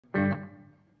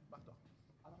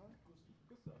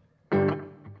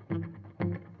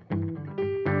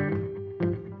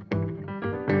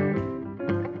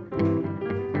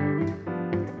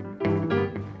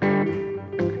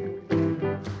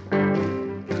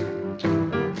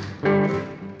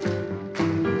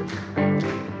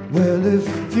if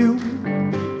you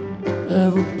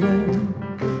ever plan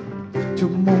to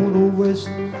motor west,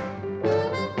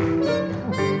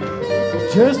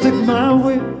 just take my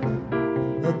way,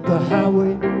 at the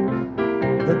highway,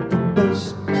 at the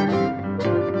best.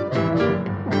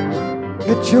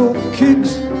 Get your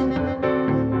kicks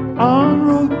on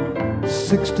Route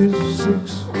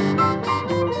 66.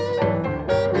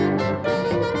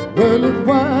 Well, it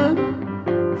went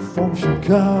from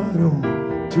Chicago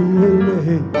to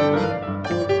LA,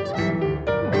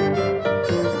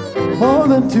 more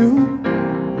than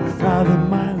 2,000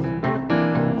 miles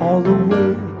all the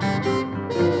way.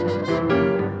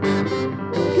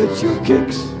 Get your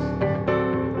kicks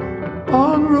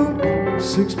on Route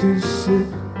 66.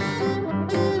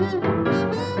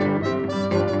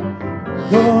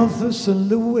 North of St.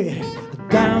 Louis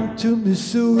down to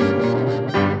Missouri,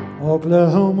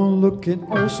 Oklahoma looking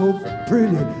oh so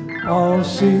pretty, all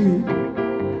sea.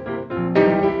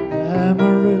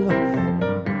 Amarillo,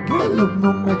 Gallup,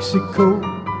 New Mexico,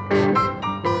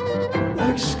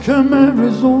 Mexican,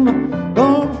 Arizona,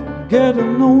 don't forget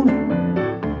Nona,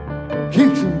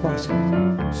 kicks and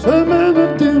baskets, some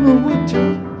at dinner with you.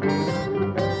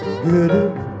 Get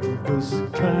up to this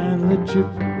kindly chip,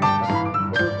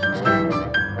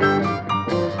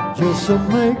 just to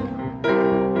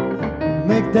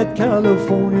make that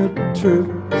California trip.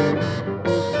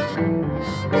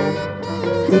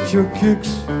 Get your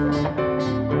kicks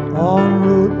on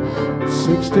Route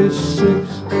 66.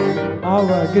 All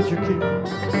right, get your kicks.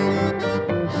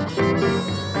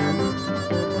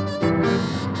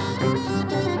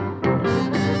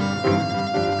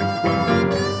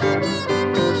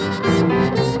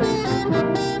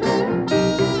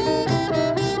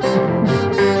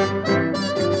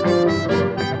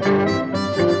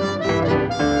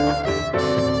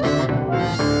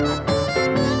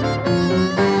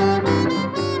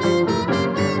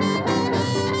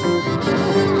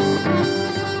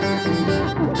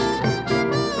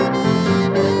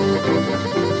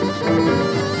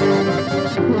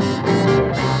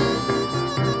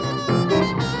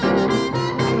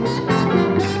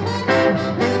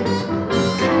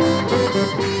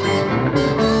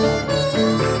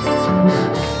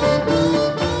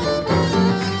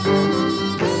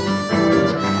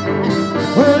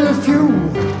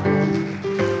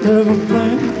 Ever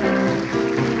plan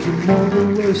to motor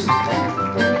west,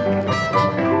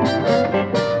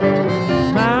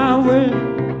 my way,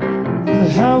 the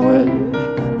highway,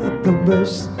 at the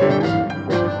best.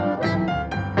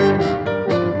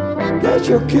 Get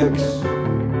your kicks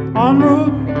on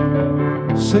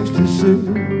Route 66.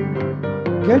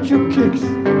 Get your kicks.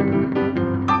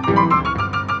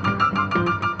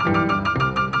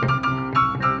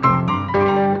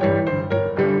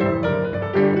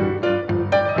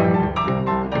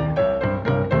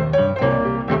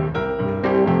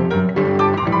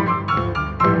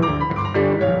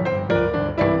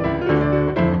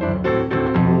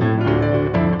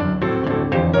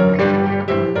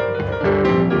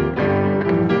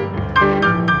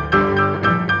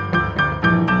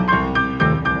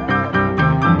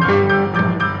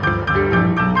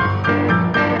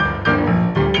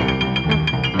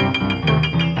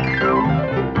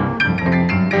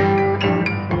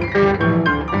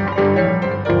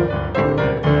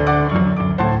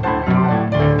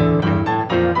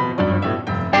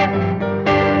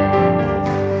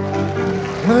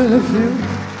 Well, if you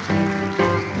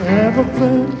ever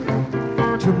plan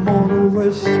to motor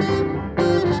west,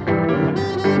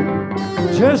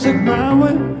 just take my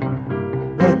way,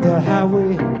 at the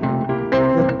highway,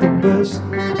 at the best.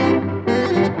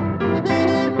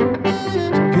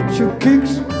 Get your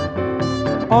kicks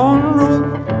on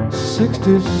Route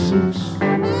 66.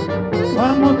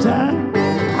 One more time,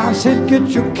 I said get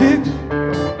your kicks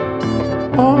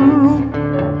on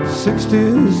Route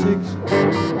 66.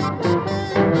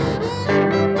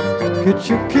 Get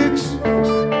your kicks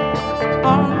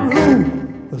on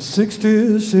Route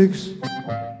 66.